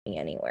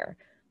anywhere.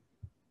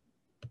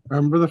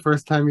 Remember the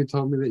first time you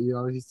told me that you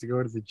always used to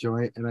go to the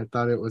joint and I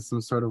thought it was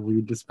some sort of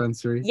weed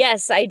dispensary?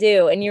 Yes, I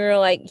do. And you were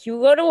like, you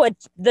go to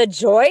the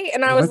joint?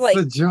 And I was What's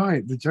like, the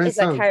joint? The joint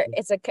sounds.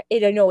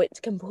 I know it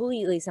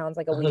completely sounds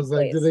like a I weed was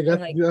like, do place. they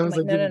got? And I I'm was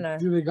like, like, no, no, no,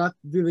 do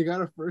they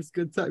got a first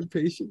good time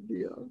patient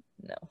deal?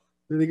 no.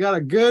 Do they got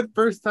a good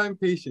first time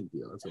patient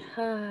deal? That's what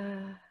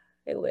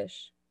I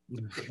wish.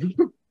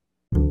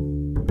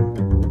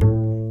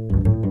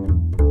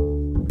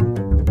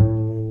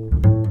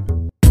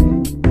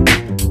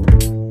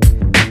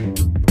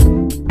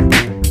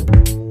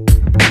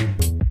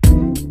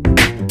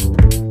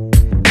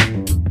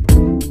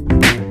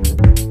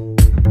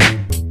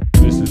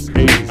 This is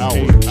 8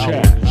 Hour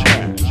Chat.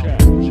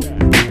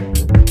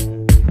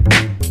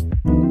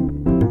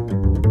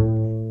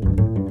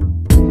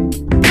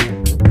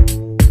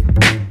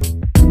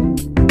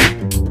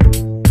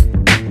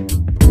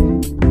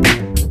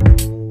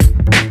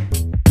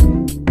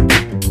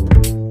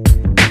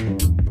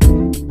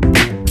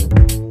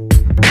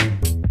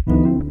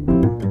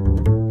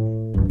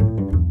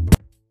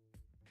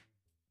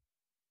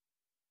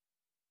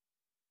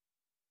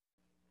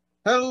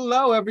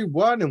 Hello,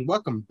 everyone, and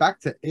welcome back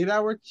to 8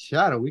 Hour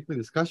Chat, a weekly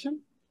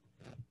discussion.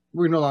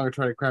 We no longer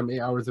try to cram 8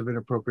 hours of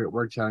inappropriate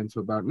work chat into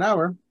about an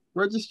hour.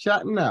 We're just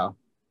chatting now.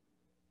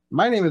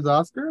 My name is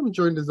Oscar. I'm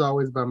joined as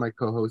always by my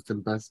co-host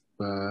and best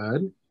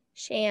bud,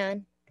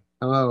 Shan.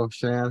 Hello,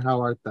 Shan. How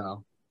art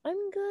thou?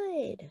 I'm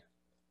good.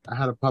 I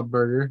had a pub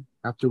burger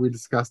after we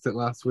discussed it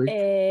last week.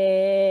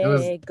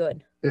 It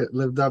Good. It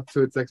lived up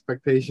to its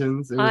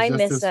expectations. It was I just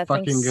missed as that thing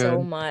fucking so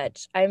good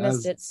much. I missed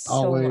as it so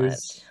always.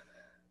 much.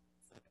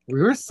 We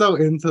were so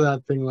into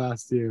that thing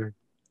last year.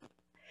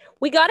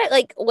 We got it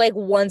like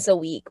once a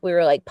week. We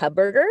were like pub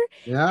burger,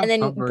 Yeah, and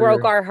then pub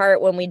broke burger. our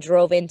heart when we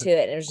drove into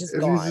it, and it was just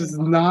It gone. was just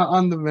not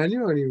on the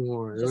menu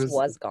anymore. It just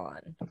was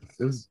gone.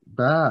 It was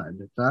bad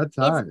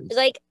times. It's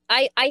like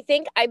I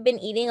think I've been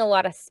eating a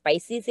lot of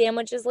spicy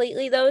sandwiches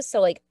lately though, so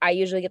like I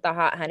usually get the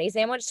hot honey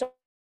sandwich. So I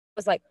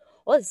was like,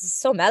 oh, this is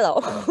so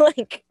mellow.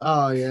 Like,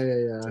 Oh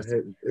yeah. just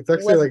It's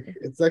actually wasn't.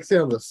 it's actually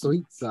on the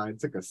sweet side.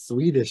 It's like a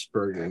Swedish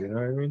burger. You know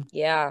what I mean?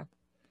 Yeah,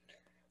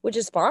 which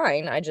is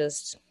fine.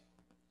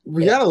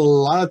 We got a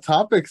lot of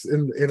topics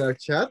in our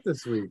chat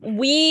this week.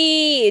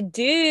 We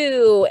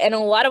do, and a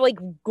lot of like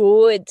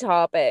good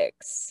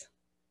topics.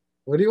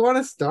 What do you want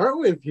to start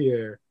with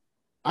here?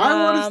 I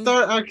want to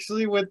start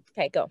actually with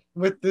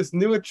this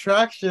new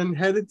attraction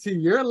headed to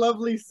your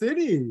lovely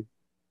city.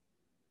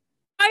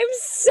 I'm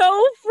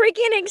so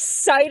freaking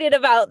excited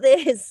about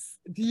this.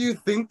 Do you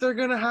think they're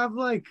gonna have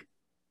like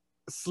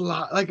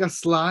a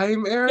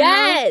slime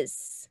area?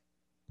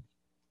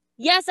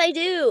 Yes, I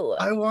do.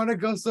 I want to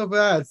go so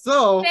bad.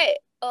 So okay.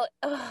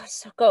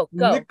 So go.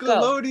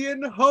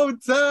 Nickelodeon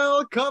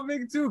Hotel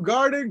coming to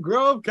Garden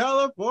Grove,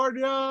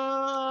 California.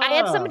 I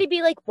had somebody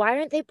be like, "Why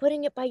aren't they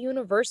putting it by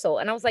Universal?"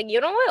 And I was like, "You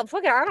know what?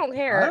 Fuck it, I don't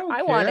care.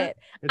 I want it.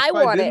 I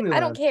want it. I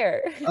don't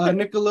care."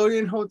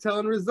 Nickelodeon Hotel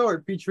and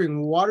Resort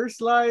featuring water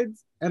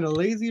slides and a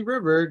lazy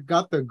river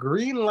got the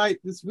green light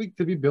this week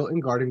to be built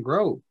in Garden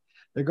Grove.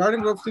 The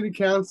Garden Grove City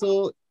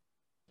Council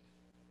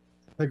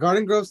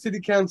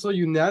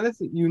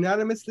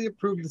unanimously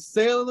approved the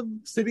sale of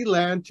city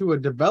land to a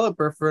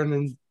developer for a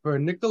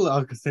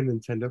Nickelodeon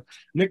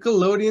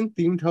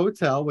themed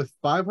hotel with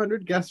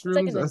 500 guest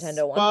rooms, a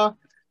spa,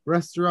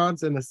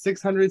 restaurants, and a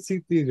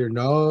 600-seat theater.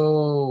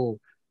 No,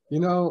 you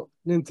know,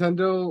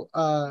 Nintendo.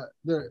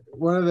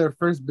 One of their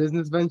first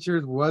business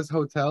ventures was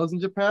hotels in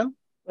Japan.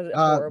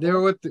 They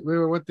were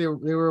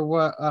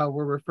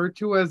were referred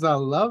to as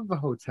love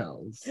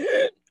hotels.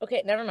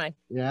 Okay, never mind.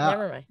 Yeah.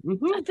 Never mind.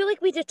 I feel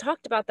like we just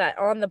talked about that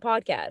on the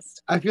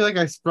podcast. I feel like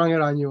I sprung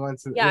it on you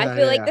once. Yeah, I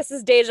feel like this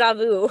is deja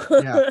vu.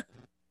 Yeah.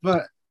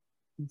 But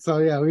so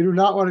yeah, we do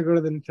not want to go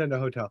to the Nintendo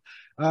Hotel.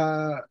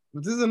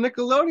 This is a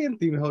Nickelodeon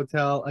themed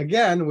hotel,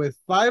 again, with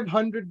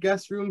 500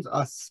 guest rooms,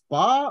 a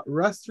spa,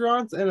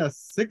 restaurants, and a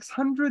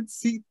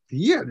 600-seat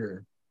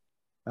theater.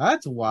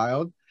 That's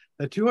wild.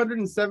 The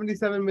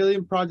 $277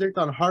 million project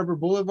on Harbor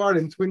Boulevard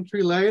in Twin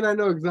Tree Lane. I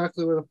know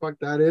exactly where the fuck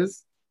that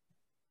is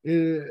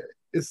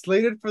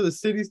slated for the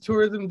city's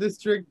tourism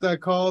district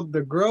called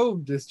the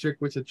Grove District,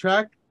 which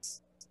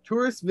attracts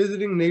tourists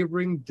visiting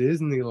neighboring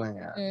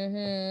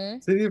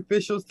Disneyland. City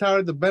officials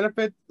touted the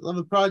benefits of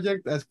the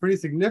project as pretty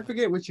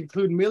significant, which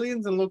include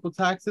millions in local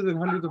taxes and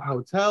hundreds of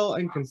hotel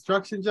and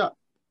construction jobs.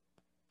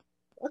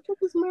 I thought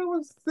this man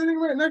was sitting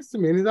right next to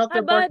me, and he's out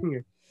there barking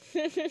it.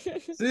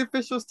 City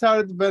officials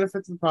touted the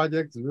benefits of the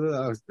project.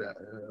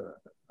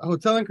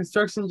 Hotel and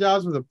construction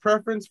jobs with a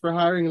preference for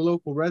hiring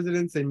local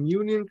residents and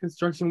union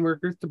construction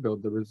workers to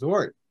build the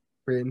resort,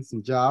 creating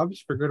some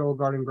jobs for good old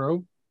Garden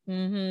Grove.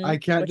 I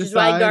can't decide. Which is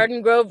why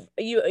Garden Grove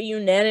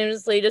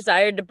unanimously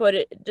decided to put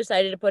it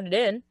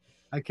in.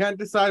 I can't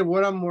decide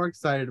what I'm more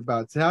excited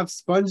about, to have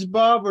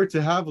SpongeBob or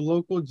to have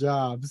local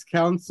jobs.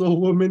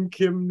 Councilwoman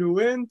Kim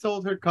Nguyen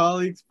told her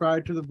colleagues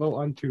prior to the vote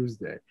on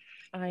Tuesday.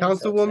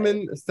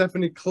 Councilwoman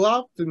Stephanie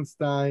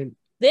Klopfenstein.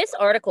 This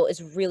article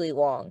is really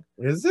long.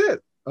 Is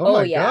it? Oh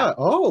my God.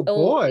 Oh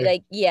boy.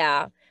 Like,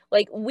 yeah.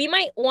 Like, we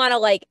might want to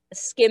like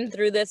skim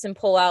through this and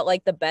pull out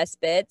like the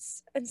best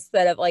bits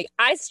instead of like,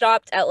 I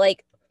stopped at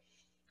like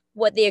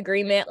what the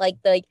agreement, like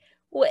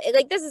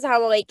this is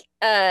how like,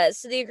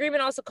 so the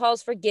agreement also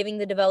calls for giving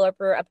the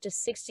developer up to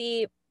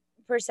 60%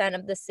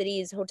 of the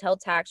city's hotel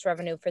tax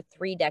revenue for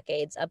 3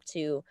 decades, up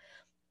to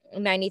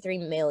 93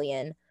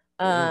 million.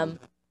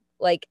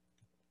 Like,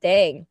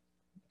 dang.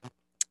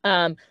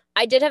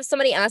 I did have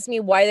somebody ask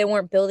me why they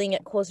weren't building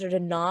it closer to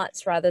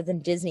Knott's rather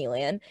than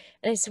Disneyland.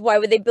 And I said, why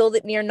would they build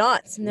it near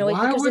Knott's? And they're like,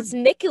 because it's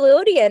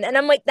Nickelodeon. And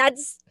I'm like,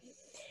 this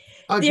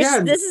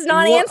is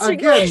not answering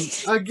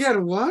questions.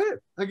 Again, what?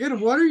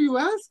 Again, what are you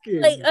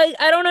asking? Like,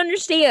 I don't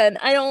understand.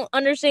 I don't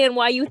understand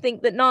why you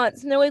think that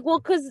Knott's. And they're like, well,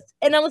 because,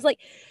 and I was like,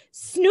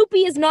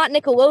 Snoopy is not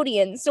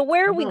Nickelodeon. So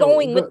where are we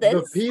going with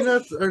this? The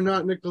Peanuts are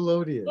not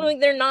Nickelodeon. Like,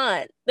 they're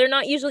not. They're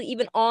not usually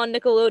even on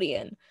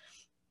Nickelodeon.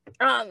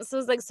 So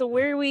it's like, so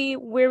where are we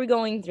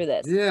going through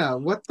this? Yeah,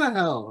 what the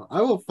hell?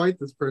 I will fight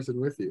this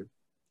person with you.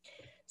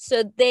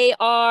 So they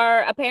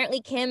are apparently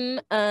Kim,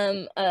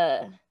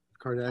 Kardashian.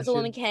 The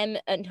woman Kim,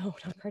 no,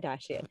 not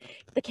Kardashian,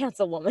 the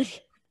councilwoman.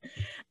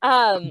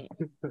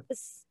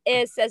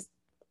 It says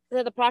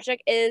that the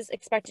project is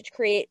expected to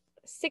create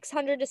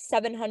 600 to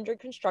 700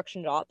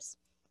 construction jobs.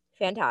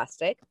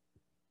 Fantastic.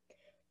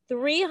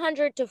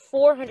 300 to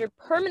 400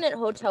 permanent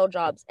hotel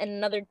jobs, and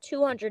another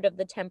 200 of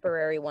the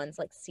temporary ones,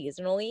 like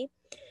seasonally.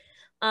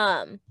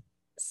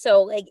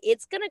 So like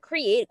it's gonna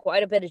create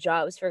quite a bit of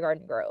jobs for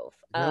Garden Grove.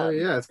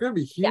 Yeah, it's gonna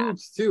be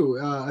huge too.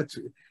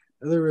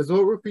 The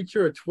resort will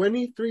feature a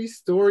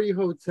 23-story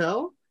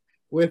hotel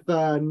with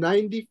a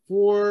 90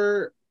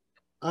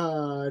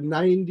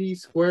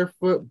 square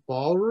foot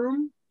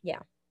ballroom. Yeah.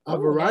 A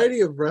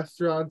variety of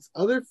restaurants,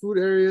 other food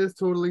areas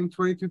totaling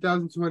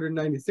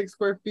 22,296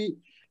 square feet,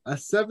 a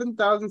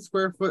 7,000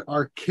 square foot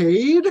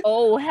arcade.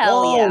 Oh,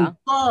 hell yeah.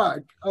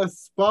 Fuck. A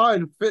spa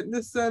and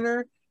fitness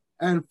center,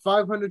 and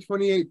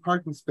 528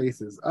 parking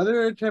spaces.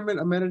 Other entertainment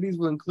amenities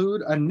will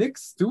include a Nick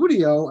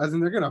studio, as in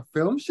they're going to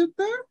film shit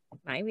there?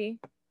 Maybe.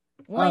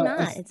 Why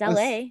not? It's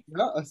LA.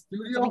 A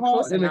studio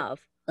hall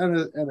and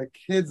a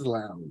kids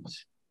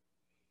lounge.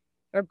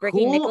 Or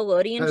bringing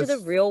Nickelodeon to the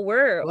real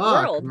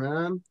world.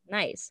 Man.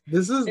 Nice.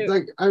 This is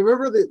like, I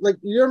remember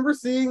you remember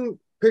seeing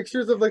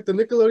pictures of like the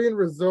Nickelodeon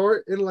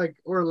resort in like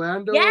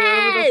Orlando, yes! or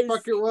whatever the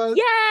fuck it was.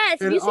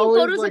 Yes. Have you seen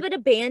photos of it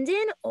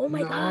abandoned? Oh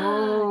my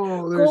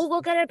god. Go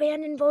look at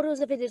abandoned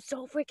photos of it. It's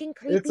so freaking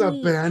creepy. It's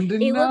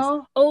abandoned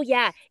now? Oh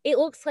yeah. It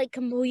looks like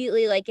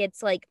completely like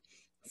it's like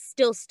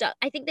still stuck.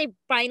 I think they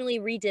finally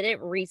redid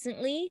it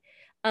recently.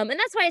 And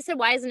that's why I said,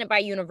 why isn't it by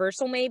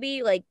Universal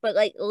maybe? Like, but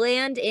like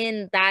land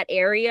in that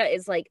area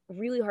is like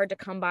really hard to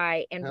come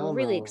by and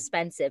really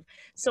expensive.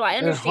 So I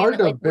understand.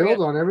 And hard to build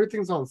on.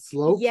 Everything's on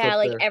slopes. Yeah,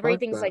 like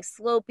everything's like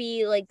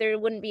slopey. Like there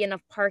wouldn't be enough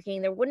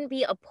parking. There wouldn't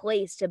be a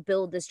place to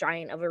build this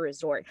giant of a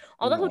resort.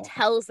 All the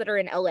hotels that are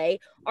in LA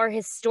are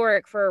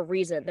historic for a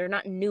reason. They're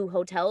not new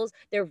hotels.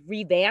 They're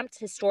revamped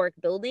historic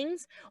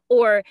buildings,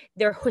 or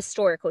they're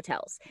historic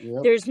hotels.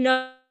 Yep. There's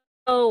no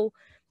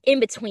in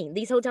between.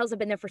 These hotels have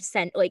been there for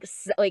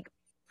like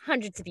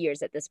hundreds of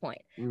years at this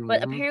point. Mm-hmm.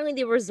 But apparently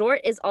the resort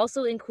is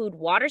also include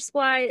water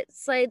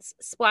slides,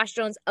 splash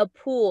zones, a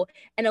pool,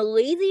 and a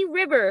lazy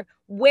river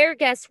where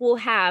guests will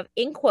have,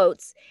 in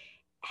quotes,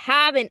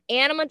 have an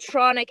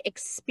animatronic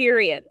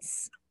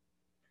experience.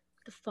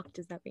 What the fuck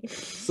does that mean?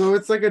 So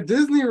it's like a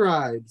Disney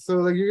ride. So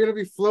like you're gonna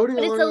be floating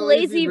but along it's a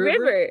lazy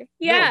river.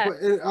 Yeah. No,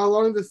 but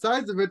along the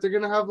sides of it, they're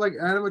gonna have like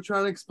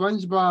animatronic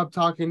SpongeBob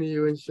talking to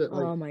you and shit.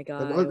 Like, oh my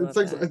god. It's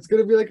like it's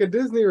gonna be like a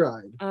Disney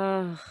ride.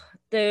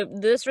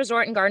 This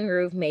resort in Garden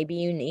Grove may be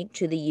unique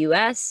to the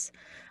US.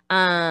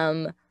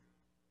 Apparently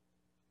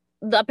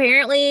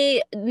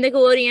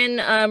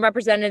Nickelodeon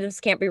representatives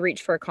can't be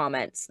reached for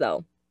comments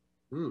though.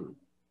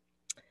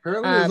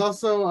 Apparently there's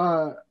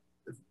also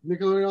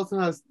Nickelodeon also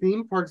has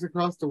theme parks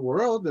across the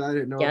world that I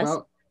didn't know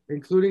about,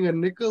 including a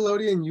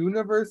Nickelodeon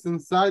universe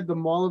inside the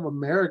Mall of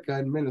America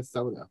in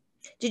Minnesota.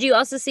 Did you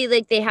also see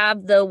like they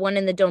have the one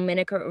in the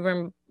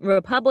Dominican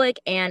Republic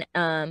and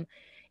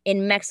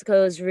in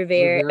Mexico's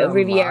Riviera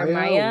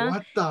Maya?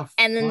 What the fuck?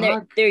 And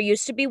then there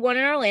used to be one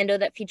in Orlando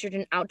that featured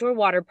an outdoor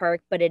water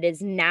park, but it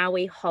is now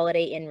a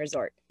Holiday Inn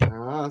resort.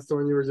 Ah, that's the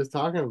one you were just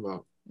talking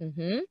about.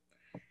 Mm-hmm.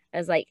 I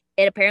was like,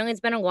 apparently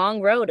it's been a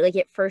long road. Like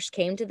it first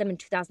came to them in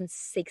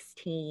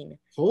 2016.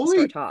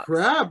 Holy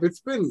crap! It's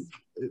been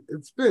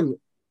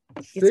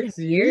 6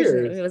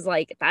 years. It was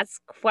like, that's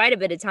quite a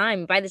bit of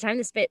time. By the time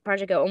this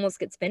project almost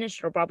gets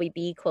finished, it'll probably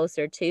be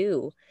closer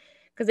to,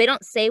 because they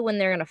don't say when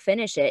they're going to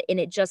finish it, and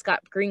it just got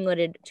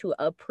greenlit to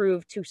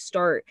approve to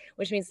start,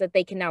 which means that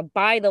they can now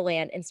buy the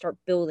land and start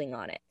building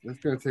on it.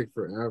 That's going to take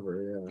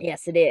forever, yeah.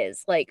 Yes, it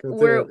is. Like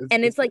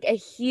this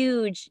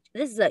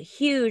is a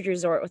huge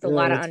resort with a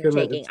lot of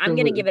undertaking. I'm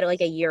going to give it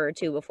like a year or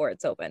two before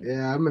it's open.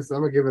 Yeah, I'm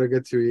going to give it a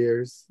good 2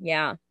 years.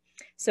 Yeah.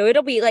 So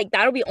it'll be like,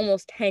 that'll be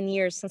almost 10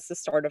 years since the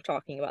start of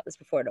talking about this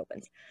before it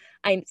opens.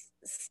 I'm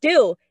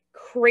still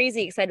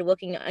crazy excited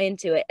looking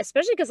into it,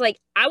 especially because like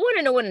I want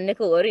to know what a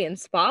Nickelodeon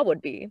spa would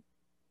be.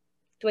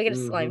 Do I get a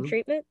slime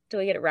treatment? Do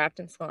I get it wrapped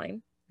in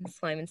slime?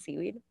 Slime and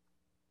seaweed.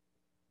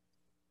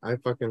 I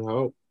fucking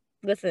hope.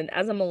 Listen,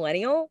 as a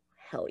millennial,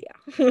 hell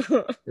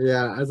yeah.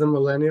 Yeah, as a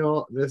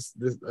millennial,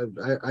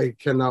 I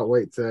cannot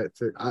wait to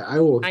I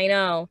will. I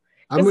know.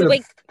 I'm gonna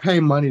pay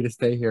money to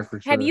stay here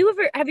for sure. Have you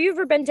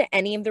ever been to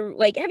any of the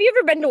have you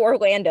ever been to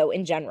Orlando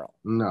in general?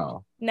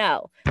 No.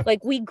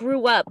 Like we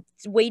grew up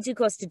way too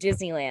close to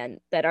Disneyland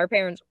that our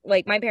parents,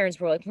 like my parents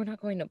were like, we're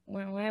not going to,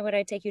 why would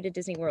I take you to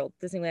Disney World?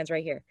 Disneyland's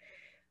right here.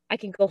 I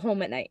can go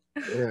home at night.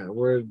 Yeah,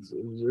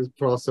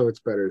 also it's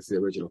better. It's the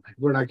original.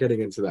 We're not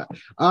getting into that.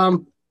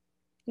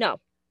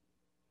 No.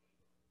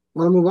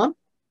 Want to move on?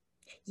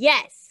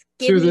 Yes.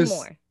 Give me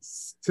more.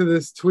 To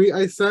this tweet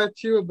I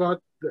sent you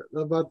about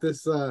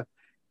this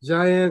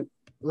giant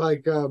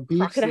beach.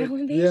 Crocodile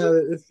invasion? Yeah,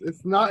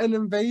 it's not an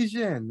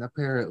invasion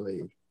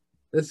apparently.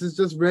 This is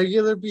just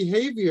regular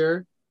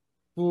behavior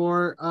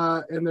for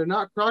and they're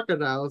not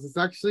crocodiles. It's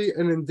actually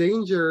an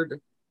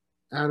endangered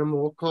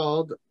animal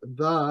called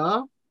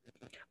the.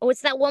 Oh,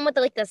 it's that one with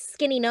the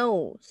skinny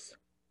nose.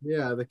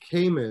 Yeah, the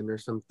caiman or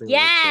something.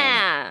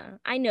 Yeah, like that.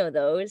 I know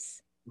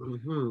those.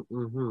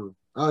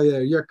 Oh yeah,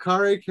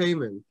 Yakari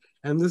caiman.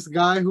 And this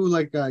guy who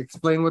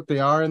explained what they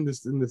are in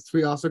this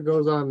tweet also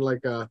goes on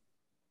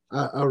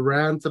a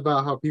rant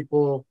about how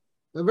people,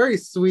 a very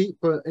sweet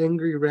but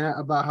angry rant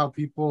about how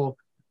people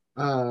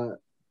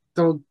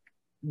don't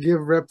give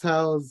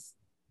reptiles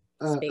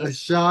a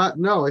shot.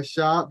 No, a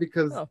shot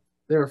because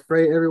they're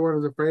afraid. Everyone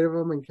is afraid of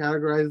them and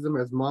categorizes them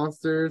as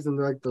monsters and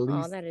they're like the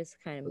least. Oh, that is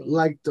kind of mean.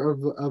 Liked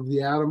of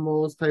the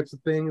animals types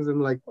of things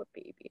and poor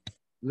babies.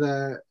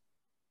 That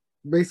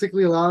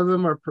basically a lot of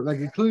them are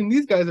including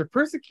these guys are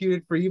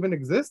persecuted for even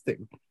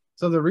existing.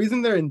 So the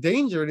reason they're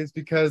endangered is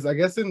because I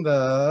guess in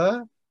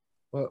the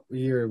what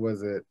year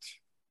was it?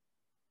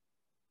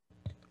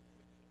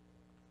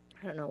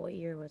 I don't know what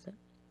year was it.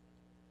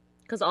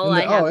 Because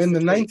in the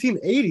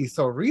 1980s.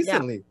 So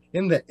recently,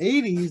 in the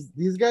 80s,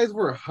 these guys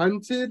were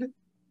hunted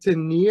to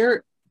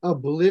near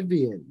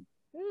oblivion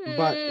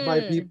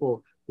by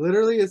people.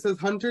 Literally, it says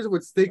hunters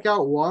would stake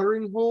out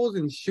watering holes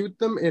and shoot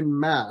them in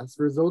mass,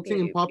 resulting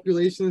in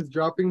populations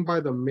dropping by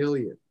the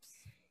millions.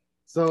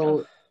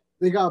 So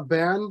they got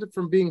banned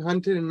from being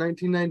hunted in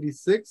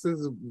 1996.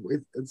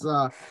 It's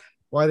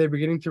why they're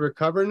beginning to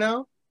recover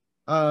now.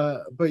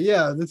 But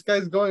yeah, this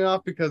guy's going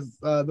off because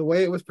the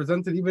way it was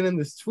presented, even in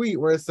this tweet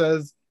where it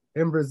says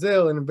in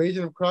Brazil, an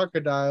invasion of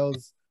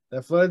crocodiles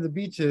that flooded the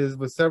beaches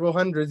with several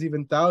hundreds,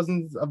 even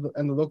thousands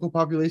and the local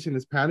population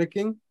is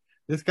panicking.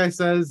 This guy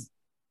says,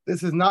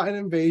 this is not an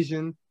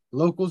invasion.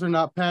 Locals are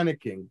not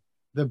panicking.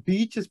 The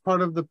beach is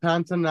part of the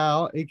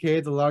Pantanal, aka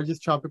the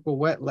largest tropical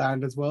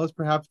wetland, as well as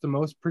perhaps the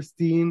most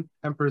pristine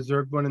and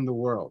preserved one in the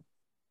world.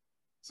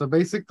 So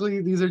basically,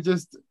 these are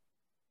just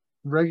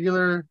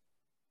regular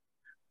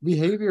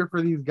behavior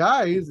for these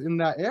guys in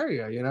that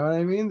area. You know what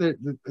I mean?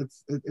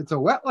 It's a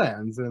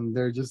wetlands, and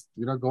they're just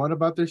going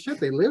about their shit.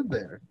 They live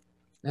there,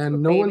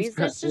 and no one's.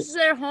 It's just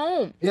their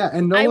home. Yeah,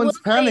 and no one's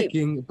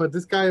panicking. But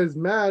this guy is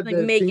mad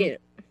that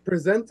it's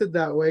presented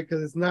that way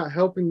because it's not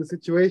helping the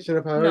situation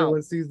of how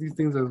everyone sees these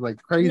things as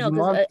crazy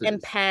monsters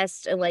and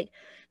pest and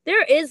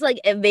there is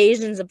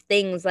invasions of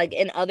things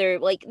in other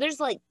there's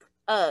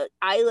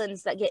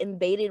islands that get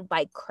invaded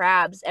by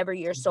crabs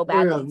every year so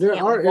bad there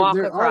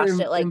are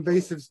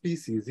invasive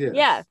species.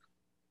 Yeah,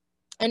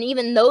 and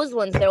even those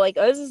ones they're like,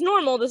 oh, this is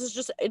normal, this is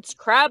just, it's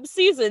crab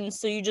season,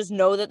 so you just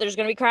know that there's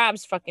gonna be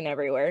crabs fucking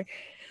everywhere.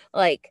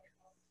 But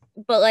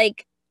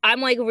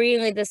I'm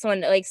reading this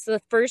one, so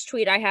the first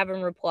tweet I have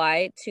in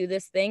reply to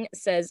this thing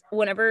says,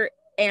 whenever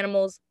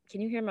animals,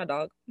 can you hear my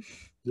dog?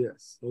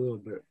 Yes, a little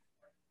bit,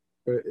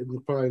 but it's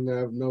probably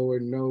not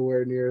nowhere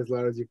near as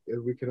loud as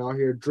we can all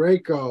hear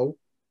Draco.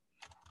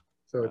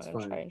 So it's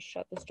fine. Try and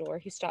shut this door.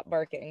 He stopped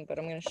barking, but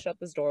I'm gonna shut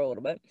this door a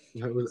little bit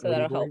so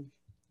that'll help.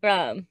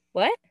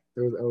 What?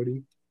 It was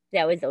Odie.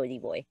 That was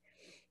Odie boy.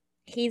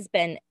 He's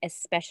been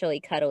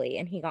especially cuddly,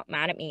 and he got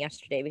mad at me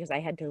yesterday because I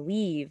had to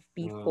leave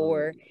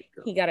before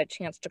he got a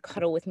chance to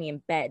cuddle with me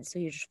in bed. So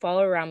he just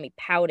followed around me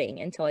pouting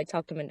until I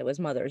tucked him into his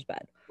mother's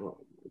bed. Oh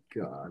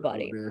my god,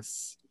 buddy.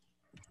 Otis.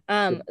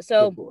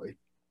 So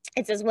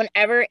it says,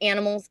 whenever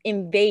animals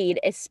invade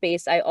a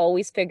space, I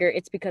always figure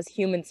it's because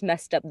humans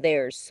messed up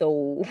theirs.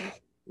 So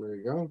there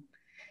you go.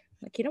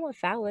 You know what,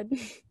 valid.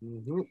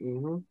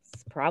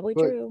 It's probably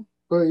true.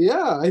 But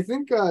yeah, I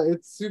think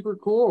it's super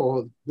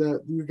cool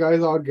that you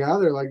guys all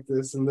gather like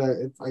this, and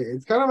that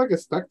it's kind of like a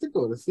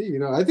spectacle to see.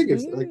 I think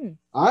it's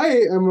I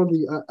am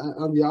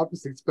on the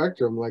opposite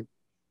spectrum.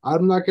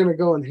 I'm not gonna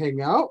go and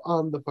hang out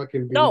on the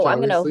fucking beach. No,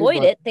 I'm gonna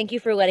avoid it. Thank you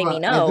for letting me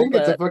know. I think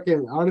it's a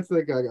fucking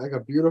honestly like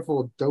a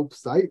beautiful, dope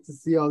sight to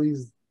see all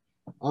these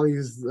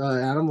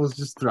animals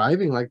just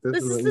thriving like this.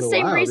 This is the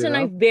same reason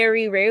I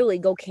very rarely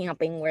go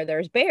camping where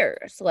there's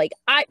bears.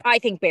 I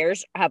think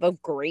bears have a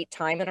great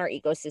time in our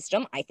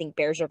ecosystem. I think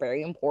bears are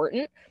very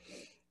important.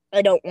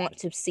 I don't want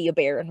to see a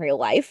bear in real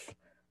life,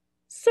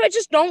 so I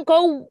just don't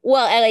go.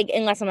 Well,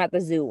 unless I'm at the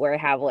zoo where I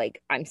have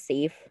I'm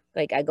safe.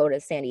 I go to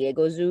San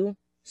Diego Zoo,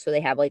 so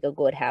they have a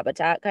good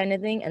habitat kind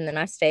of thing, and then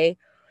I stay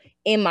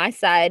in my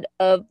side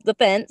of the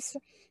fence.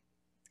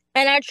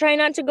 And I try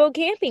not to go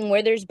camping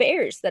where there's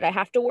bears that I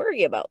have to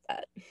worry about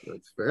that.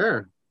 That's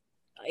fair.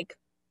 Like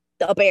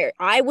the bear.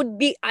 I would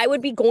be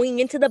going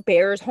into the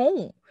bear's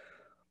home.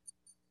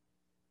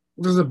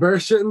 There's a bear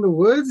shit in the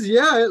woods?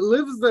 Yeah, it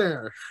lives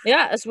there.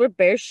 Yeah, that's where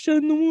bears shit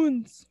in the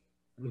woods.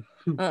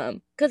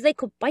 Because they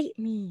could bite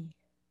me.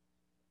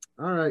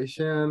 All right,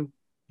 Shan.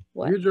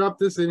 What? You drop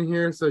this in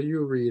here so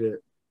you read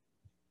it.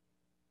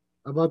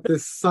 About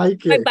this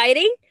psychic. My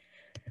biting?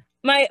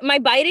 My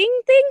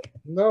biting thing?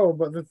 No,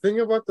 but the thing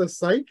about the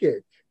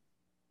psychic.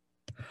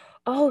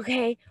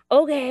 Okay.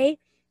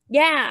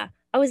 Yeah,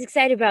 I was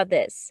excited about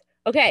this.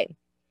 Okay.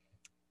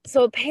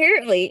 So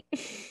apparently,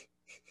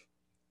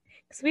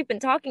 because we've been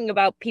talking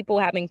about people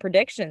having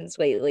predictions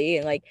lately,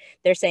 and like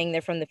they're saying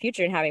they're from the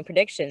future and having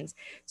predictions.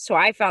 So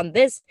I found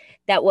this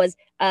that was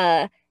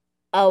a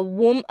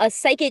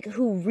psychic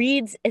who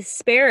reads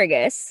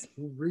asparagus.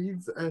 Who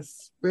reads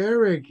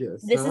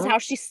asparagus? This is how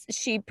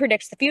she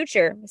predicts the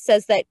future.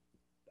 Says that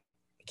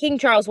King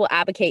Charles will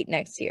abdicate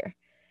next year.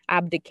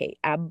 Abdicate.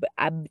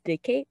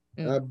 Abdicates,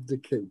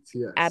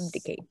 yes.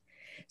 Abdicate.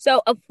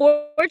 So a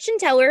fortune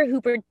teller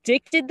who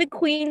predicted the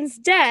Queen's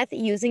death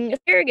using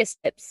asparagus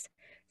tips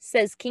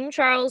says King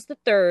Charles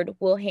III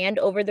will hand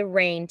over the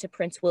reign to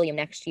Prince William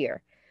next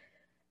year.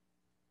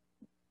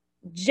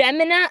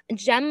 Jemima.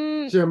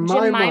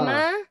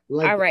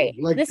 All right.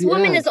 Like this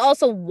woman is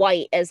also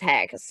white as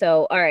heck.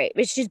 So, all right.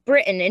 But she's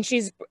Britain, and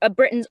she's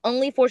Britain's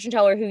only fortune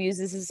teller who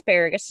uses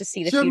asparagus to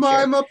see the future.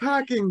 Jemima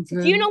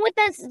Packington. Do you know what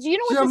that's? Do you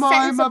know what the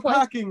sentence applies?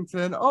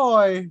 Packington.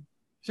 Oi,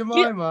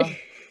 Jemima.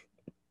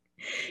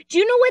 Do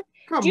you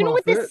know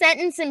what this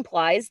sentence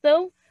implies,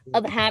 though,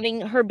 of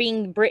having her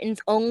being Britain's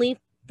only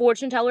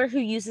fortune teller who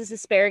uses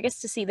asparagus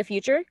to see the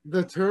future?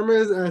 The term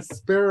is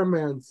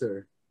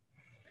asparamancer.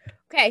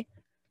 Okay.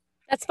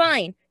 That's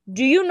fine.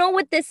 Do you know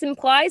what this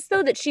implies,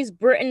 though? That she's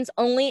Britain's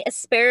only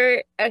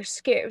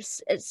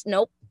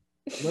nope.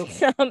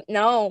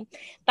 No,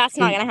 that's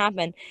not gonna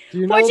happen.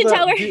 Fortune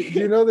teller. Do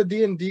you know the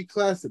D&D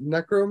class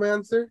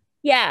necromancer?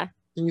 Yeah.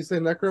 Can you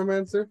say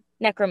necromancer?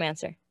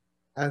 Necromancer.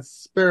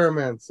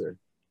 Asparamancer.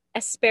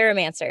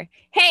 Asparamancer.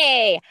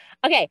 Hey.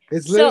 Okay.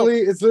 It's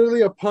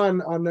literally a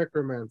pun on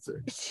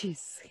necromancer.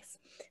 Jesus.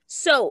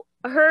 So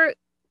her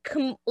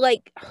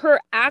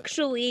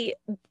actually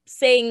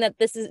saying that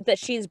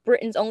she's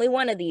Britain's only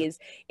one of these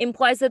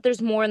implies that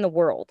there's more in the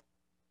world.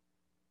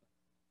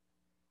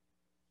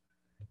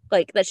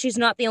 Like that she's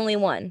not the only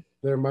one.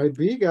 There might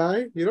be,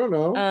 guy. You don't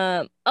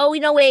know.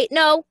 Wait.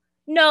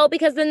 No,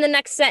 because in the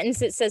next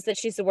sentence it says that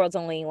she's the world's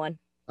only one.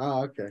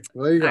 Oh, okay.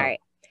 Well, there you go. All right.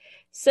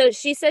 So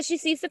she says she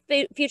sees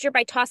the future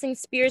by tossing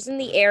spears in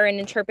the air and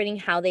interpreting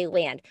how they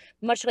land,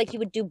 much like you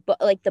would do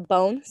like the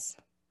bones.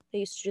 They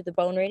used to do the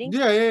bone reading.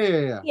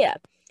 Yeah. Yeah.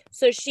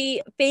 So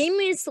she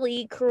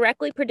famously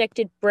correctly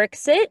predicted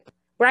Brexit,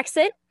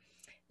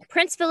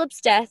 Prince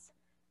Philip's death,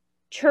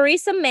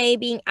 Theresa May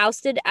being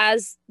ousted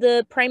as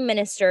the prime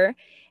minister,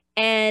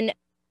 and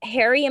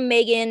Harry and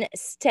Meghan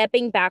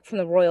stepping back from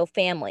the royal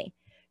family.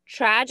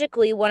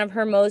 Tragically, one of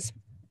her most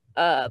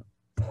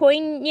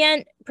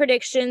poignant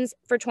predictions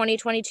for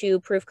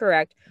 2022 proved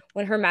correct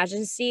when Her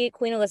Majesty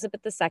Queen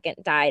Elizabeth II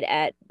died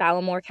at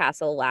Balmoral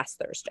Castle last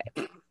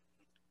Thursday.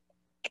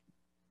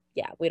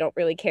 Yeah, we don't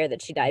really care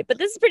that she died, but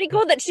this is pretty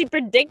cool that she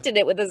predicted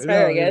it with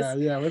asparagus.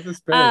 Yeah, with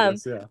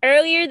asparagus, yeah.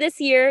 Earlier this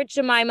year,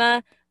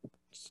 Jemima,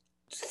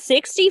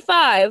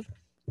 65.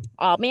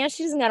 Oh man,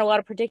 she doesn't got a lot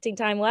of predicting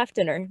time left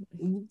in her.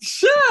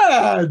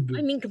 Shad!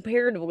 I mean,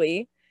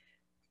 comparatively.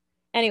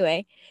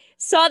 Anyway,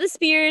 saw the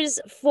spears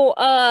of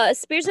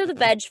the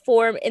veg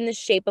form in the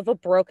shape of a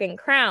broken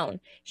crown.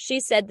 She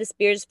said the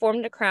spears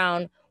formed a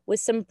crown with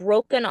some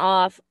broken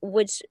off,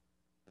 which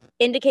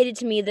indicated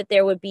to me that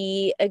there would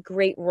be a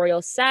great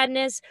royal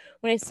sadness.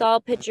 When I saw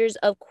pictures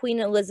of Queen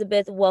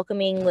Elizabeth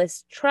welcoming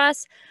Liz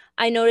Truss,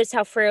 I noticed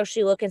how frail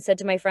she looked and said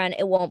to my friend,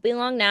 "It won't be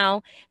long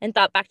now," and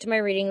thought back to my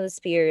reading of the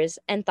spears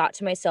and thought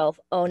to myself,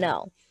 "Oh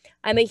no."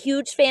 I'm a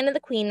huge fan of the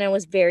Queen and I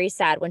was very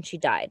sad when she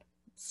died.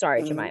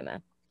 Sorry,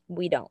 Jemima.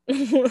 We don't.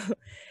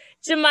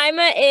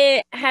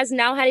 Jemima has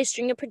now had a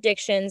string of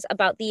predictions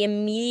about the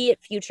immediate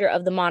future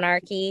of the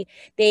monarchy.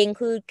 They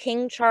include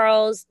King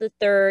Charles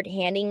III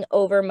handing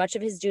over much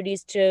of his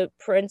duties to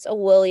Prince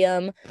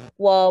William,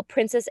 while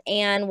Princess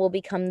Anne will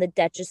become the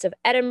Duchess of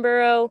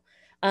Edinburgh.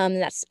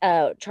 That's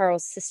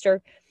Charles'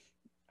 sister.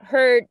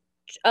 Her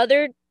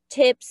other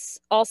tips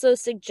also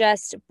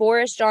suggest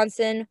Boris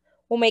Johnson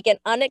will make an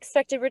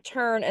unexpected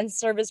return and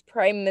serve as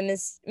prime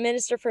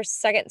minister for a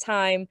second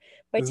time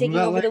by taking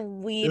over the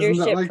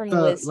leadership from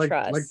Liz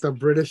Truss. Like the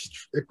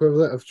British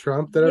equivalent of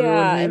Trump that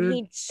everyone hated? And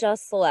he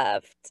just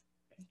left.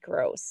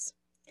 Gross.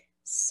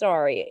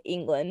 Sorry,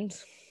 England.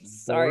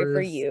 Sorry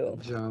for you.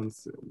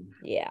 Johnson.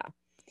 Yeah.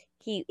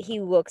 He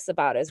looks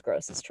about as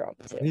gross as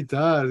Trump too. He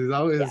does.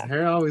 His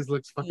hair always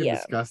looks fucking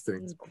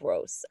disgusting. It's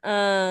gross.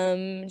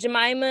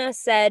 Jemima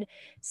said,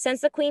 since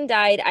the Queen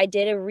died, I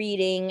did a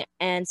reading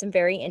and some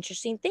very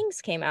interesting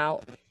things came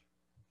out.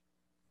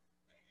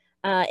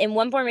 In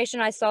one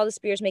formation, I saw the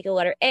spears make a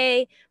letter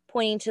A,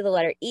 pointing to the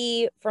letter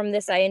E. From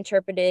this, I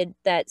interpreted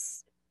that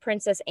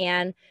Princess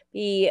Anne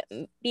being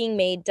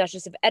made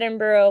Duchess of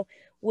Edinburgh,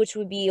 which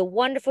would be a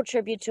wonderful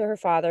tribute to her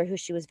father, who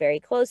she was very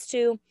close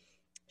to.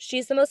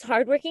 She's the most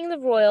hardworking of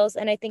the royals,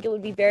 and I think it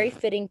would be very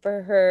fitting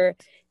for her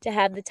to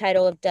have the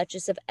title of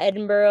Duchess of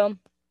Edinburgh.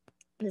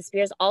 The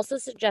Spears also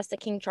suggest that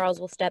King Charles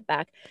will step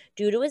back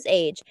due to his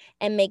age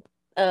and make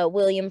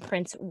William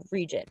Prince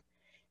Regent.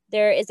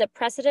 There is a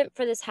precedent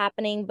for this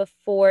happening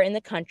before in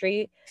the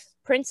country.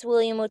 Prince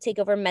William will take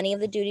over many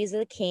of the duties of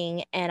the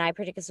king, and I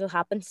predict this will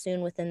happen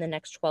soon within the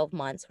next 12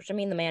 months, which I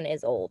mean, the man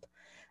is old.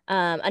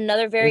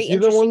 Another very interesting...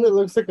 Is he the one that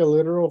looks like a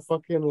literal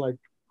fucking, like,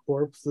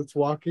 corpse that's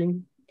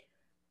walking?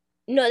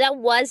 No, that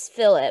was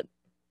Philip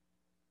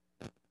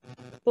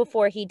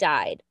before he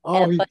died.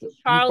 Oh, but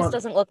Charles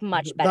doesn't look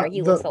much better.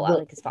 He looks a lot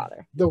like his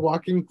father. The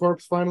walking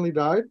corpse finally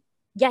died?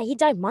 Yeah, he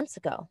died months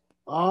ago.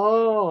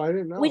 Oh, I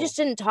didn't know. We just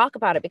didn't talk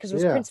about it because it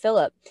was Prince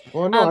Philip.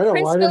 Well, no, I know.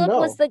 Prince I didn't Philip know.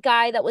 was the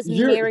guy that was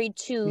married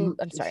to...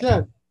 I'm sorry.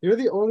 Yeah, you're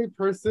the only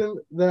person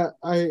that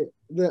I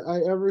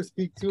ever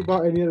speak to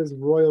about any of this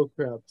royal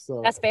crap.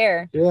 So that's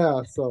fair.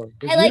 Yeah, so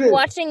I like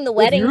watching the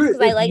weddings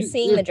because I like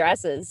seeing the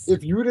dresses.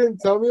 If you didn't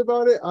tell me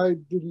about it, I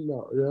didn't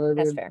know. You know what I mean?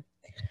 That's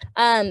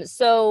fair.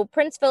 So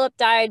Prince Philip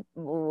died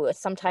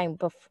sometime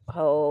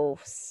before.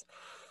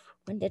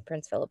 When did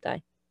Prince Philip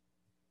die?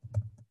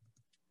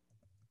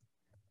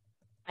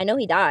 I know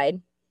he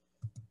died.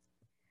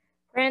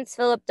 Prince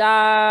Philip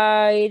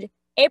died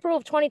April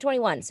of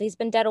 2021. So he's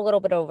been dead a little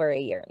bit over a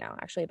year now,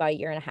 actually about a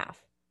year and a half.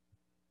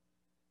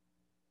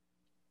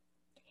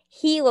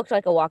 He looked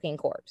like a walking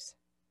corpse.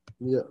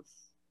 Yes.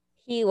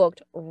 He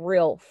looked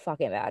real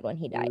fucking bad when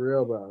he died.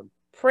 Real bad.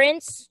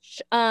 Prince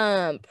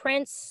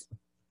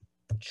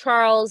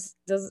Charles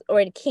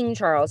or King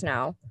Charles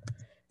now.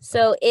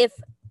 So if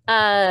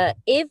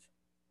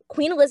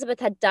Queen Elizabeth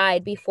had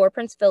died before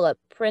Prince Philip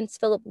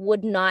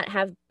would not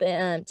have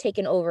been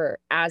taken over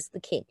as the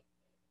king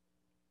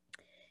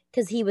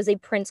because he was a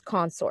prince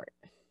consort.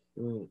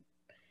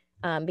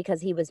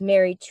 Because he was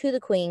married to the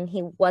queen,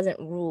 he wasn't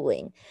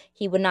ruling.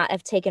 He would not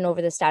have taken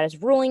over the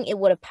status ruling. It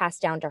would have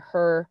passed down to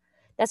her.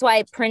 That's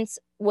why Prince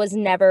was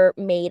never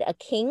made a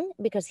king,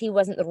 because he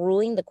wasn't the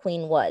ruling, the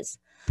queen was.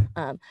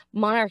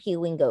 Monarchy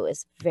lingo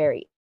is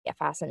very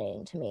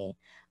fascinating to me.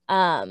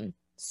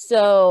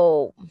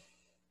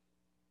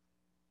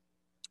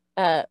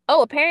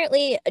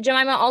 Apparently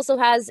Jemima also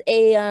has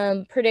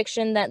a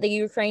prediction that the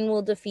Ukraine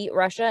will defeat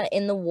Russia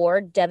in the war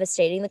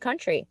devastating the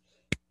country.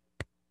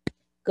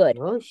 Good.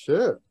 Oh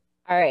shit.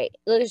 All right.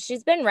 Look,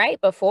 she's been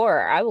right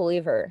before. I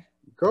believe her.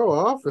 Go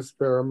off,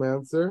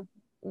 Experimancer.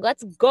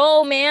 Let's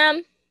go,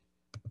 ma'am.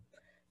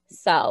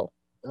 So.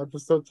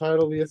 Episode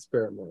title: The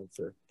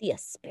Experimancer. The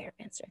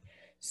Experimancer.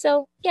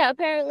 So yeah,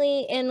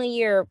 apparently in a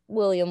year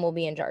William will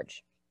be in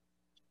charge.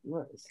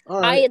 Nice.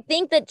 All right. I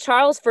think that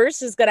Charles I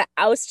is gonna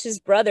oust his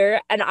brother,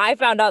 and I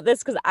found out this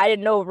because I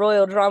didn't know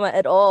royal drama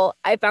at all.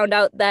 I found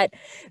out that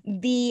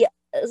the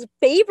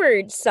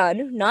favored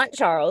son, not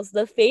Charles,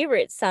 the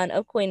favorite son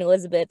of Queen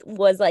Elizabeth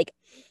was like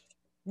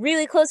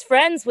really close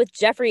friends with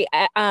Jeffrey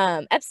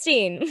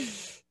Epstein.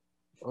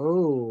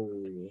 Oh.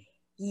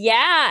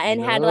 Yeah,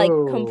 and had like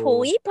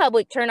complete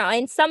public turn on,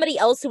 and somebody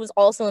else who was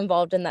also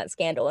involved in that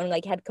scandal and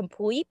like had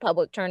complete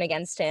public turn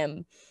against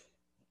him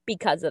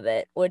because of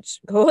it, which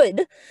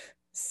good.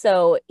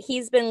 So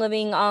he's been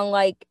living on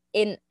like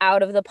in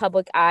out of the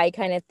public eye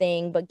kind of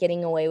thing, but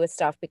getting away with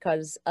stuff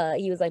because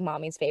he was like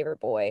mommy's favorite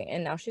boy,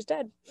 and now she's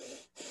dead.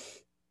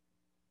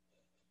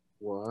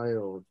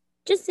 Wild.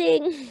 Just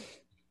saying.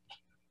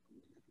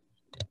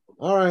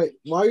 All right,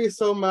 why are you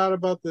so mad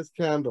about this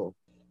candle?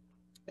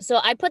 So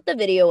I put the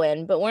video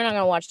in, but we're not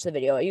gonna watch the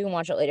video. You can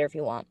watch it later if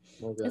you want.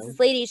 Okay. This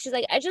lady, she's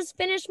like, I just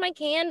finished my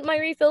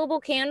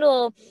refillable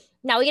candle.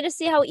 Now we get to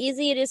see how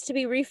easy it is to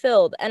be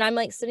refilled. And I'm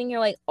like sitting here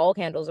like, all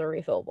candles are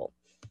refillable.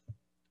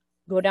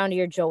 Go down to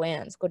your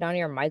Joann's, go down to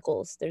your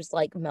Michael's. There's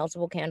like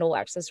meltable candle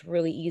wax that's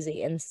really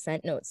easy, and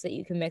scent notes that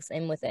you can mix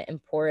in with it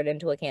and pour it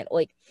into a candle.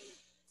 Like,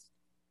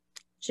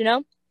 you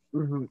know?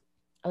 Mm-hmm.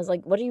 I was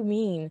like, what do you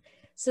mean?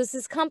 So it's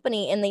this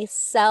company, and they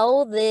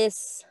sell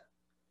this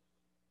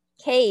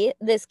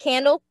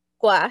candle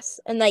glass,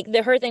 and like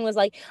her thing was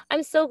like,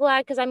 I'm so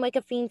glad because I'm like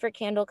a fiend for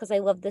candle because I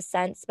love the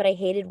scents, but I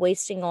hated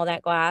wasting all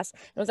that glass.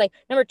 And I was like,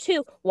 number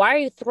two, why are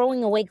you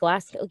throwing away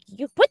glass?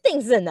 You put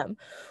things in them.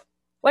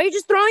 Why are you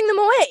just throwing them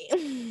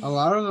away? A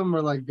lot of them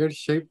are like good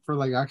shape for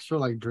like actual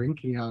like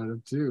drinking out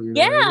of too. You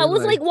know yeah, what I mean? I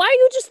was like, why are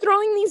you just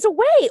throwing these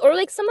away? Or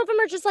like some of them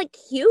are just like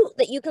cute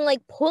that you can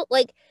like put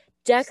like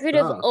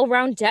decorative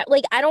around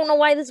like I don't know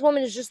why this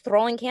woman is just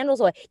throwing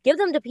candles away. Give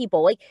them to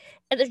people, like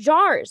at the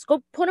jars.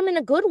 Go put them in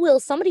a Goodwill.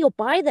 Somebody will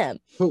buy them.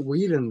 Put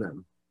weed in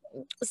them.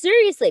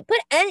 Seriously, put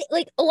any,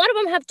 like a lot of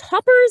them have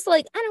toppers.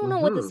 Like I don't know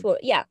what this was.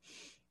 Yeah.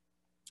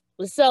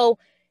 So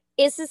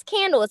it's this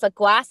candle. It's a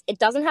glass. It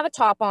doesn't have a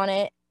top on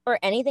it or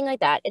anything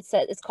like that. It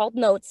says it's called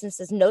Notes, and it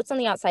says Notes on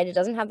the outside. It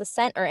doesn't have the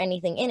scent or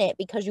anything in it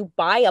because you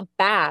buy a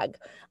bag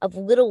of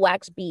little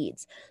wax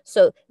beads.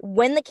 So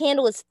when the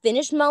candle is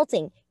finished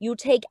melting, you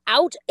take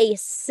out a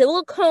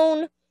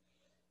silicone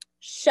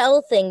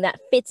shell thing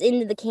that fits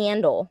into the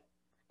candle,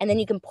 and then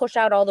you can push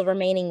out all the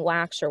remaining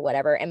wax or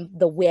whatever and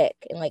the wick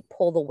and like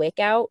pull the wick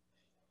out.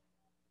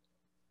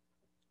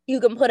 You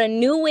can put a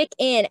new wick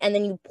in and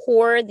then you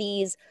pour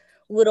these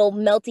little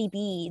melty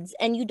beads,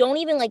 and you don't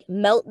even like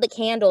melt the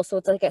candle so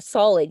it's like a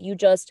solid. You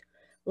just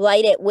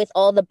light it with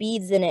all the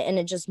beads in it and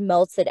it just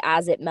melts it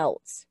as it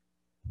melts.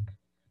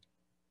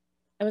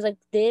 I was like,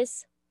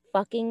 this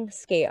fucking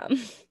scam.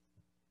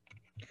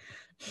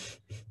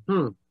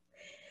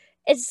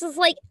 It's just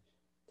like,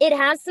 it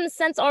has some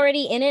sense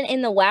already in it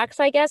in the wax,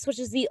 I guess, which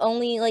is the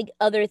only like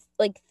other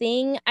like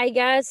thing, I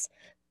guess.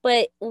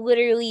 But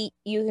literally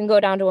you can go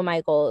down to a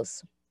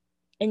Michael's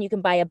and you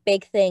can buy a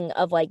big thing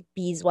of like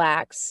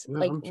beeswax,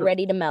 like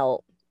ready to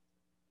melt,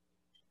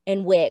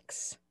 and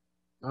wicks.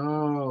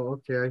 Oh,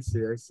 okay. I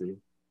see.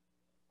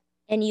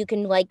 And you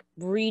can like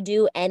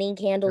redo any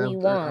candle you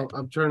want.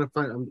 I'm trying to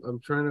find. I'm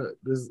trying to.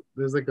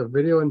 There's like a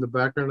video in the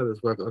background of this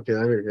web. Okay,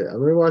 I'm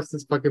gonna watch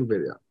this fucking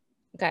video.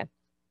 Okay.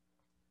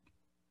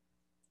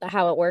 The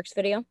how it works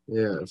video.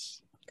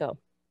 Yes. Go.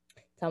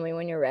 Tell me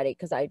when you're ready,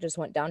 because I just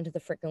went down to the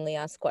frequently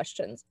asked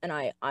questions, and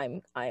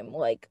I'm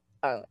like,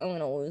 I'm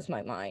gonna lose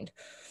my mind.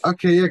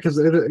 Okay, yeah, because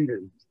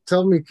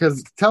tell me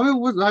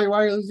why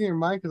you're losing your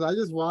mind, because I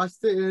just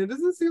watched it and it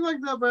doesn't seem like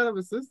that bad of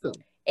a system.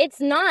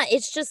 It's not.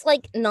 It's just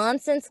like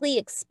nonsensely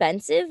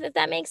expensive, if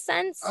that makes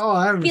sense. Oh,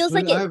 I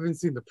haven't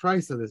seen the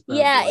price of this.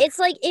 Yeah, it's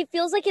like it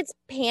feels like it's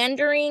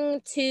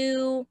pandering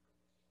to.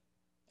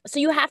 So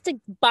you have to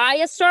buy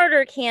a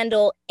starter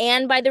candle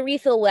and buy the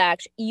refill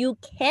wax. You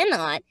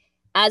cannot,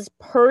 as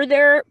per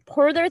their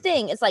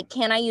thing, it's like,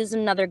 can I use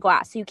another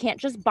glass? So you can't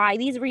just buy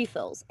these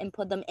refills and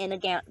put them in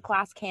a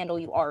glass candle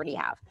you already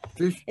have.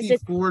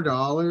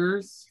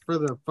 $54 for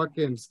the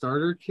fucking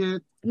starter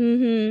kit.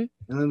 And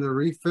then the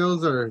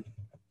refills are,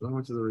 how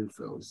much are the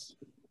refills?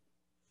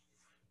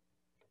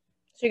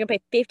 So you're gonna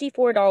pay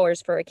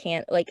 $54 for a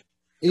can, like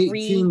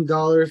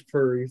 $18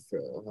 per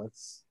refill.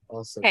 That's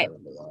also kind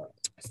of a lot.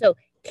 So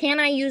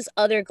can I use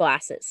other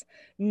glasses?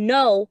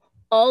 No.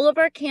 All of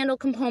our candle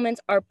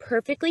components are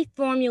perfectly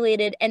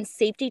formulated and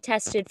safety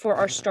tested for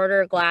our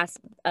starter glass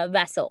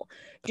vessel.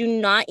 Do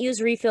not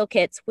use refill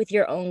kits with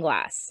your own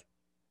glass.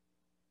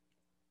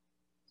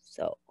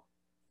 So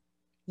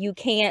you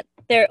can't,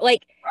 they're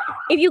like,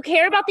 if you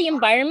care about the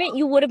environment,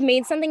 you would have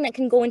made something that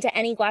can go into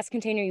any glass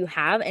container you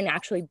have and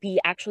actually be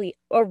a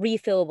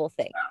refillable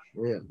thing.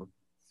 Yeah.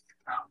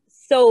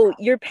 So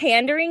you're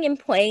pandering and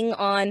playing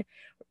on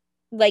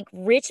like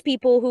rich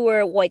people who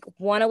are like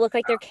want to look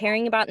like they're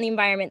caring about the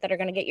environment, that are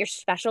going to get your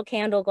special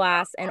candle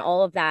glass and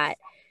all of that,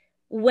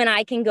 when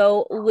I can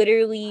go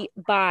literally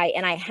buy,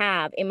 and I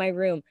have in my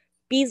room,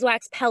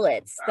 beeswax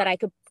pellets that I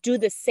could do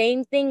the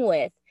same thing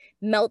with,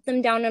 melt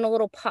them down in a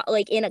little pot,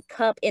 like in a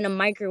cup in a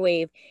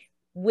microwave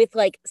with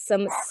like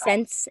some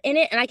scents in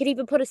it, and I could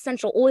even put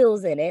essential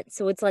oils in it,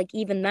 so it's like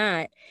even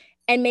that,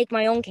 and make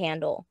my own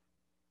candle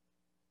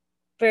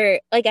for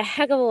like a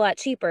heck of a lot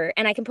cheaper,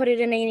 and I can put it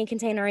in any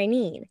container I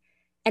need.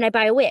 And I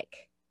buy a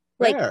wick.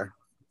 Like,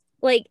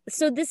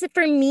 so this is,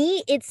 for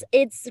me, it's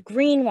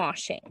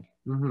greenwashing.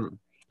 And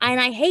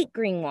I hate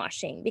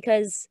greenwashing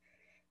because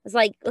it's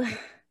like,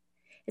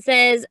 it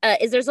says,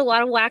 there's a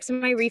lot of wax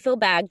in my refill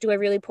bag. Do I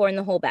really pour in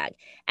the whole bag?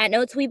 At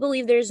Notes, we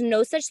believe there's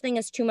no such thing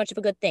as too much of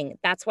a good thing.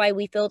 That's why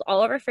we filled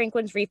all of our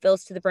Franklin's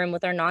refills to the brim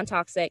with our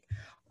non-toxic,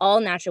 all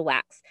natural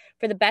wax.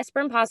 For the best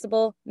burn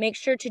possible, make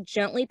sure to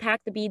gently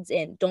pack the beads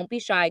in. Don't be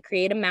shy.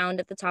 Create a mound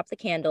at the top of the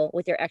candle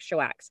with your extra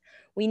wax.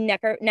 We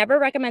never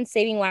recommend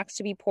saving wax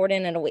to be poured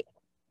in at a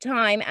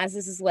time, as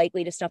this is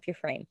likely to stuff your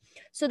frame.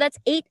 So that's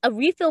 8. A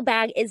refill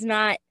bag is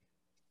not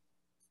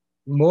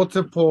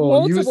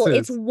multiple uses.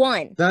 It's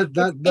one. That's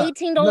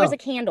 $18 a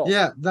candle.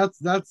 Yeah,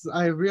 that's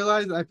I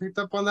realized, I picked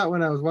up on that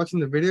when I was watching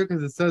the video,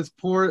 because it says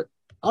pour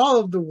all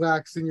of the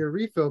wax in your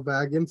refill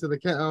bag into the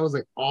can. I was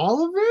like,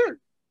 all of it?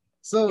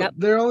 So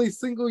they're only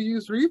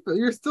single-use refill.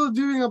 You're still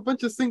doing a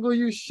bunch of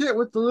single-use shit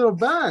with the little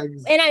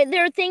bags. And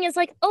their thing is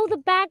like, oh, the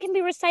bag can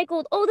be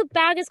recycled. Oh, the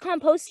bag is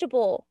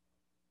compostable.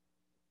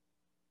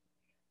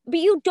 But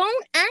you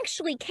don't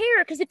actually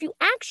care, because if you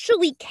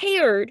actually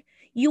cared,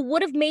 you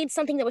would have made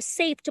something that was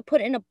safe to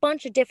put in a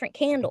bunch of different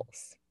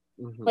candles.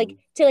 Like,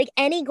 to like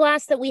any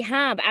glass that we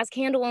have as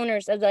candle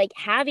owners, of like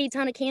have a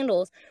ton of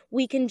candles,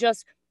 we can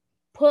just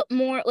put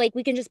more, like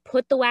we can just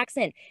put the wax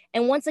in.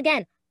 And once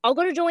again, I'll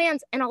go to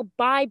Joann's and I'll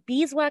buy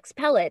beeswax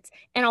pellets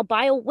and I'll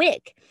buy a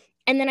wick,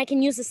 and then I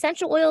can use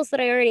essential oils that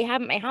I already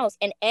have at my house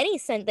and any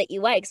scent that you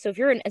like. So if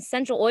you're an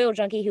essential oil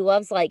junkie who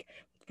loves like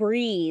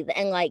Breathe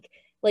and like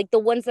the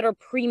ones that are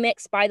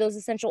pre-mixed by those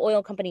essential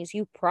oil companies,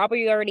 you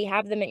probably already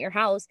have them at your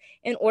house.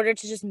 In order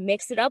to just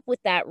mix it up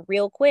with that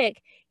real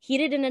quick, heat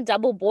it in a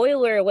double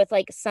boiler with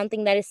like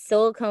something that is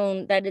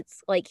silicone that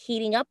it's like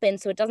heating up in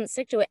so it doesn't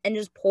stick to it, and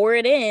just pour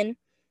it in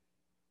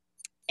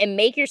and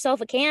make yourself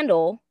a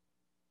candle.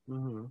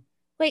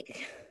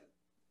 Like,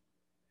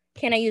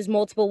 can I use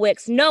multiple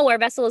wicks? No, our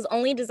vessel is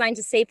only designed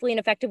to safely and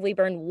effectively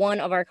burn one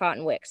of our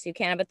cotton wicks. You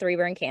can't have a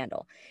 3-burn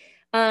candle.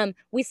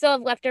 We still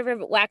have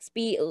leftover wax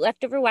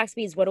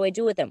beads. What do I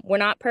do with them? We're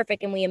not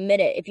perfect and we admit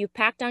it. If you've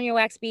packed down your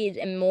wax beads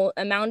and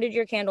mounted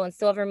your candle and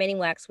still have remaining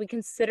wax, we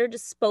consider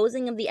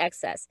disposing of the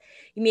excess.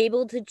 You may be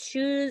able to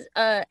choose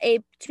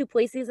to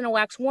place these in a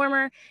wax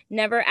warmer.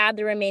 Never add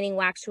the remaining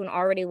wax to an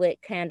already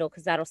lit candle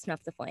because that'll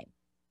snuff the flame.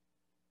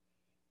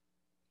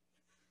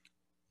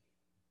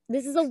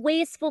 This is a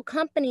wasteful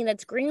company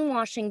that's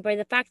greenwashing by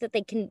the fact that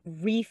they can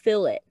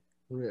refill it.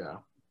 Yeah.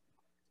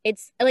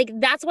 It's like,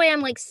 that's why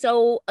I'm like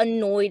so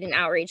annoyed and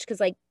outraged, because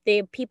like they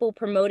have people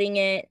promoting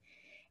it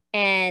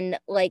and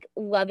like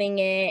loving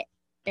it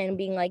and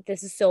being like,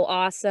 this is so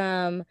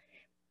awesome.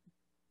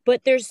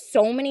 But there's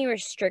so many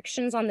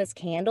restrictions on this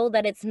candle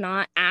that it's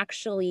not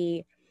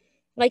actually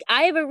like,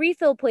 I have a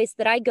refill place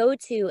that I go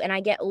to and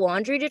I get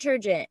laundry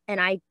detergent and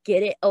I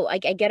get it. Oh, I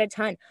get a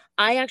ton.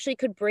 I actually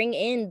could bring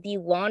in the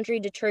laundry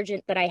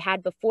detergent that I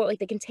had before, like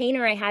the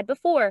container I had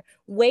before,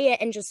 weigh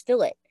it and just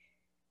fill it.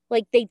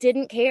 Like, they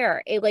didn't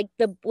care.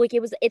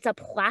 It's a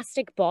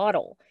plastic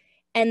bottle.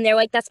 And they're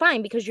like, that's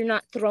fine because you're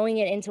not throwing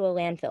it into a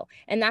landfill.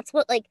 And that's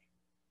what, like,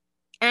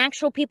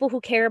 actual people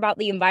who care about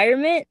the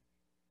environment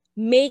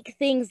make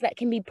things that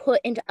can be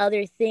put into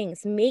other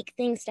things, make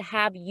things to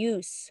have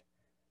use,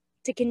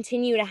 to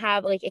continue to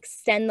have, like,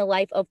 extend the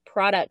life of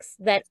products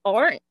that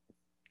aren't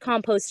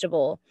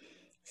compostable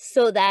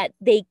so that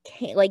they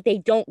can't, like, they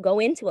don't go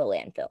into a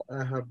landfill.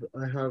 I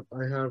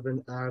have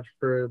an ad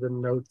for the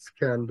Notes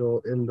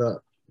candle in the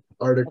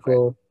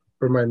article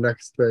for my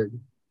next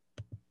thing.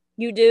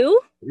 You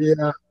do?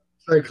 Yeah.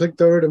 So I clicked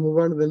over to move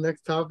on to the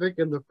next topic,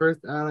 and the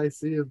first ad I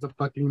see is the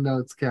fucking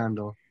Notes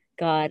candle.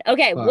 God.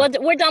 Okay, well,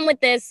 we're done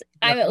with this.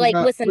 Yeah, I'm like,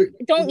 listen,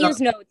 don't use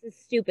Notes.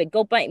 It's stupid.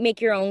 Go make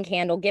your own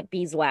candle, get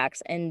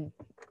beeswax, and,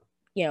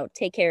 you know,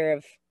 take care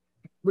of.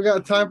 We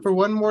got time for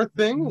one more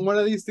thing. One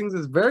of these things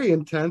is very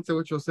intense,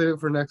 which we'll save it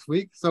for next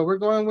week. So we're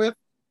going with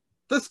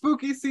the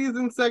spooky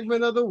season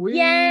segment of the week.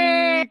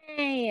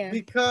 Yay!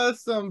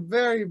 Because some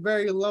very,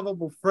 very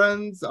lovable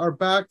friends are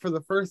back for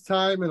the first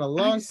time in a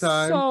long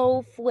time.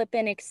 So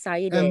flippin'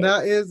 excited. And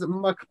that is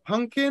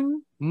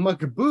McPumpkin,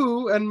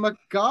 McBoo, and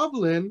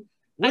McGoblin,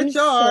 which I'm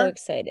are so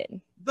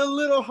excited. The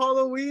little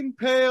Halloween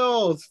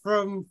pails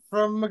from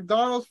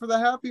McDonald's for the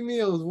Happy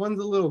Meals.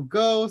 One's a little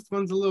ghost,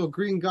 one's a little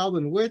green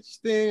goblin witch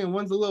thing, and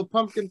one's a little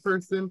pumpkin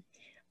person.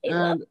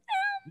 And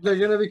they're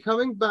gonna be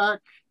coming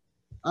back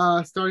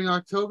starting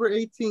October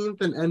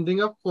 18th and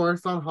ending, of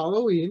course, on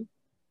Halloween.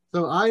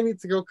 So I need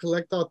to go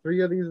collect all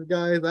three of these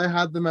guys. I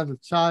had them as a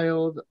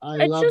child. I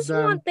love them. I just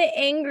want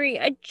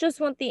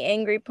the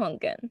angry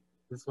pumpkin.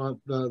 Just want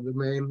the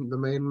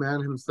main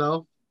man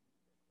himself.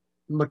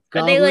 Are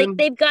they like,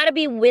 they've got to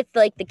be with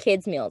like the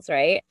kids' meals,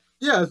 right?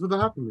 Yeah, it's with the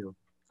Happy Meal.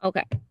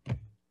 Okay.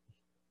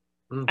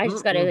 I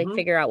just got to like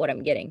figure out what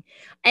I'm getting.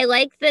 I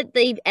like that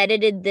they've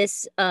edited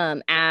this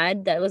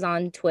ad that was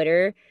on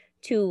Twitter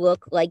to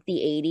look like the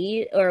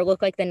 80s or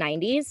look like the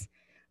 90s.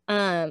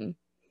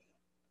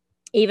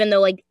 Even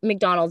though like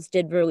McDonald's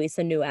did release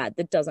a new ad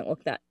that doesn't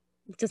look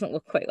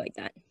quite like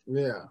that.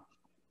 Yeah.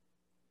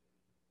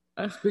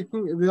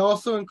 They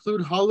also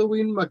include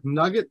Halloween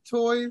McNugget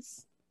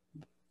toys.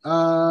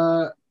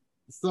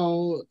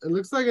 So it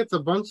looks like it's a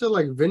bunch of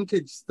like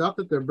vintage stuff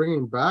that they're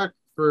bringing back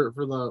for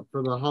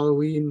the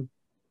Halloween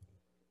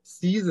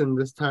season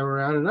this time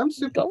around, and I'm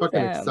super fucking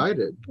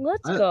excited.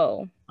 Let's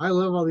go. I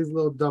love all these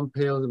little dumb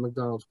pails that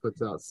McDonald's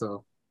puts out,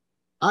 so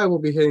I will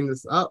be hitting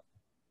this up.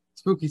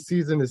 Spooky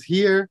season is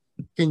here.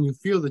 Can you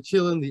feel the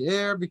chill in the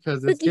air?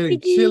 Because it's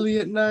getting chilly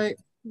at night.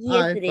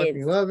 Yes, I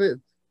fucking love it.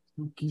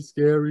 Spooky,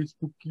 scary,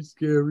 spooky,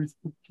 scary,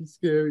 spooky,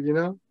 scary, you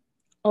know?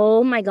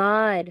 Oh my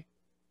God.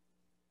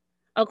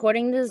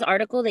 According to this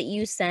article that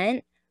you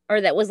sent,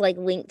 or that was like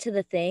linked to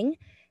the thing,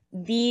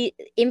 the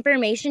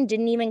information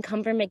didn't even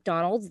come from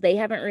McDonald's. They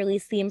haven't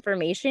released the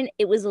information.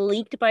 It was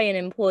leaked by an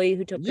employee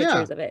who took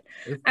pictures of it.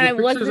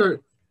 The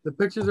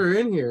pictures are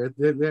in here.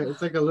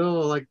 It's like a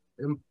little like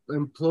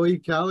employee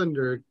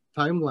calendar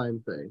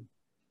timeline thing.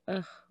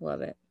 Ugh,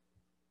 love it.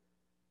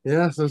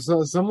 Yeah,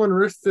 so someone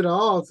risked it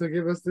all to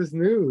give us this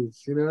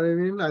news. You know what I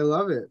mean? I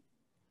love it.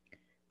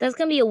 That's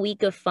going to be a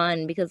week of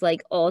fun because,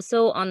 like,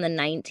 also on the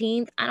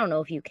 19th, I don't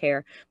know if you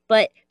care,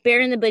 but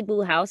Bear in the Big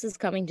Blue House is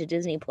coming to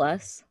Disney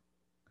Plus.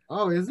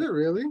 Oh, is it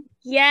really?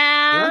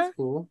 Yeah. That's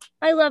cool.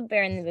 I love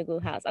Bear in the Big Blue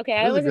House. Okay,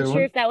 I wasn't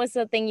sure if that was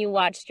something you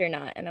watched or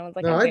not, and I was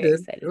like, no, I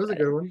did. It was a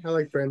good one. I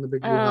like Bear in the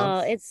Big Blue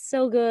House. Oh, it's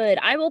so good.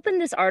 I opened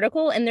this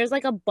article, and there's,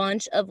 like, a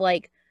bunch of,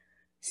 like,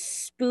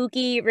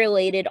 spooky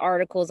related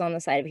articles on the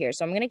side of here,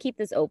 so I'm going to keep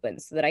this open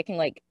so that I can,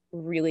 like,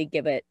 really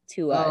give it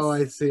to us. Oh,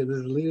 I see.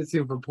 There's a lead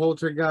scene from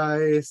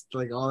Poltergeist,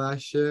 like all that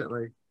shit.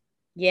 Like,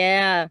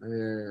 yeah.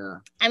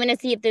 I'm gonna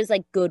see if there's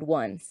like good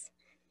ones.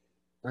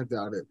 I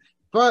doubt it,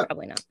 but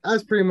probably not.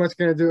 That's pretty much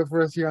gonna do it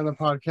for us here on the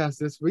podcast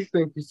this week.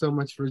 Thank you so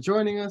much for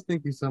joining us.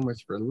 Thank you so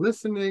much for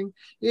listening.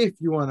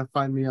 If you want to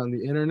find me on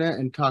the internet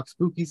and talk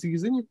spooky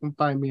season, you can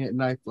find me at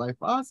Knife Life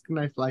Osc,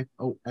 Knife Life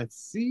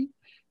OSC.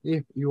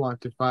 If you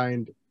want to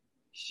find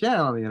Shannon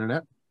on the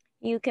internet,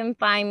 You can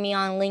find me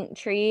on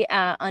Linktree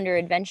under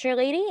Adventure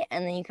Lady,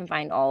 and then you can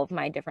find all of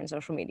my different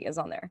social medias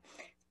on there.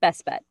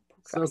 Best bet.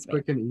 So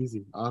quick and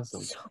easy.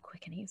 Awesome. So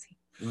quick and easy.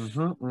 Make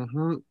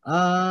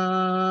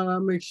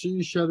sure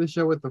you share the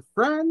show with a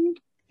friend.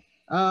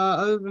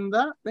 Other than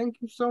that, thank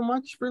you so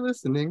much for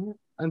listening.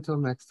 Until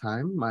next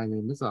time, my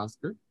name is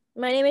Oscar.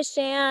 My name is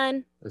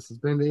Shan. This has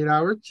been the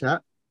 8-Hour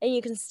Chat. And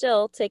you can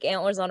still take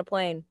antlers on a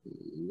plane.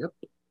 Yep.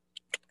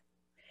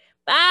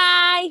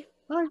 Bye.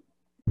 Bye.